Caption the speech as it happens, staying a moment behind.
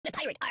a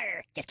pirate.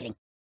 Arr! Just kidding.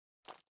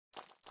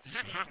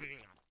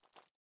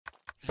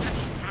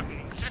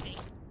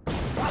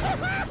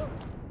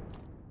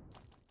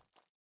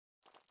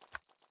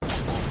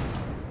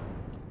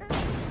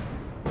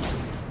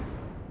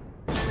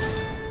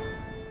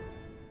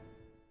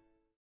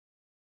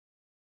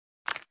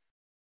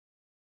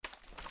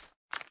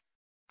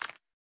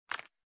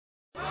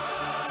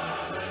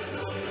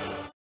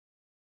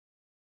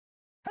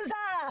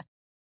 Huzzah!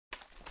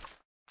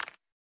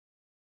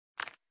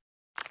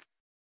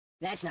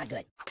 That's not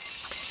good.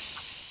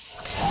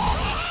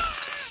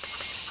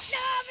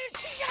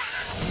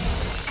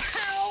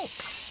 Ow!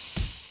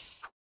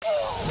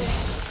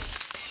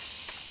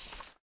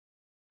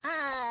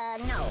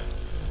 No.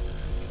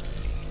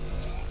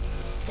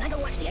 Can I go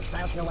watch the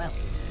X-Files for a while?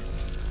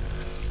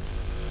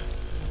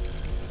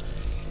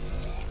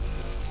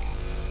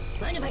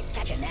 Mind if I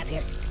catch a nap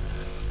here?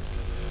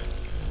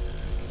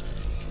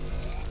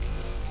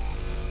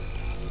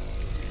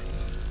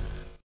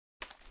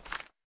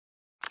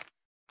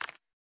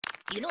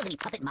 Do you know of any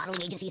puppet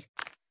modeling agencies?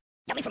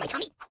 Yummy for my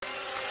tummy?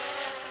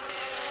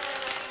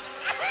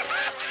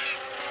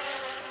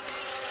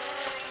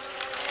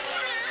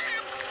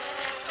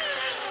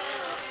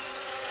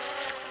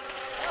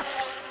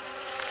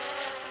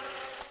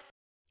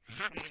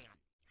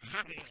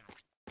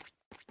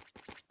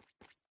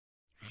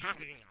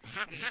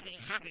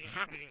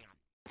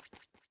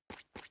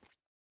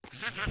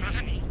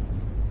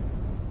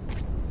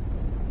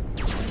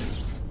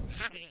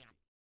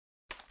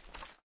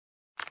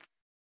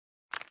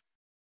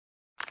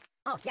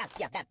 Oh, yeah,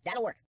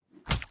 that'll work.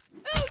 Oh,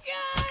 God!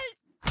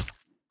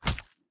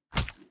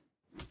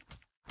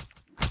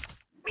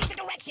 Read the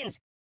directions!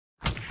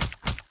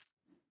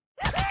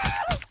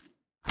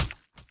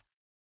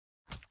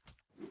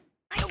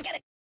 I don't get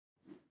it!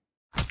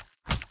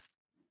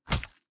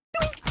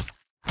 Doink!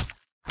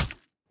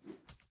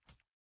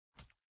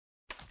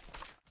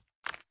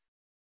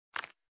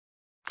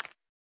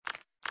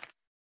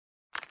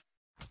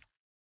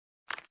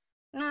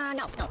 No,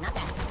 not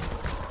that.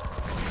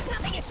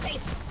 Nothing is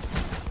safe!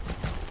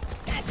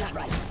 That's not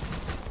right.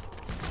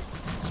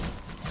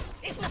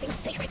 There's nothing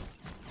sacred.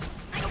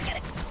 I don't get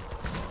it.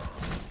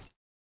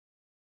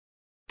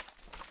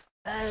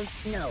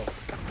 No.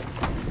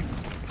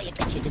 Pay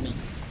attention to me.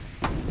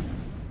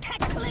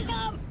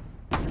 Cataclysm!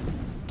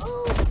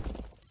 Ooh!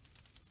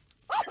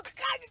 Oh,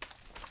 God!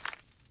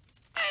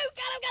 Oh,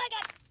 God!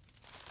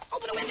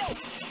 Open a window!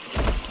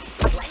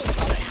 Light is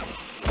color now.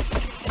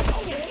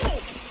 Open a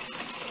window!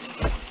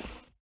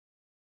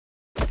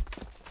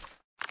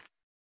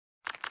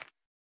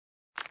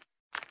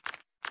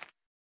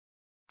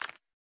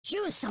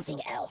 Choose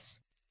something else.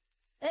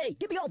 Hey,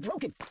 get me all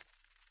broken.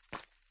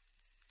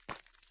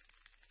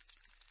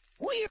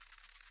 Weird.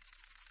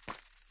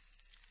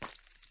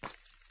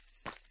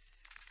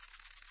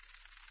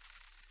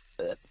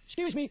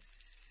 Excuse me.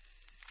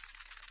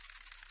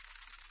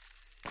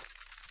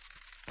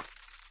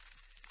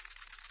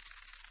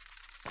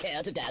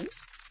 Care to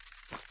dance?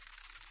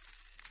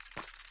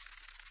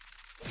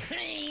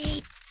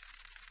 Hey.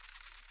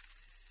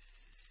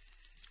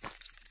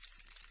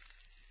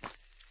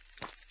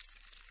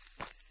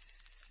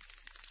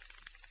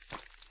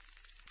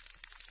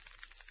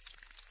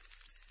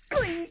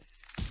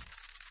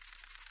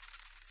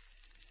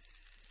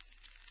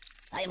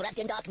 I am wrapped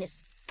in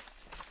darkness.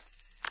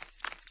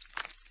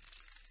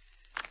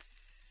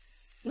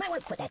 You might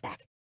want to put that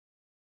back.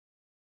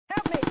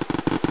 Help me!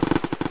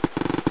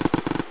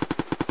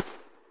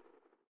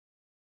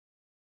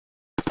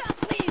 Stop,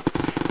 please!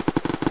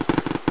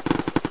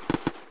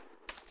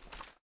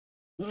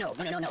 No, not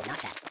that.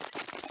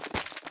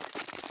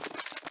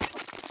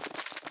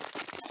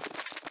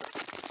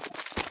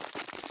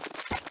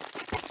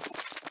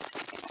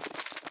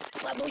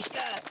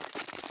 Babushka!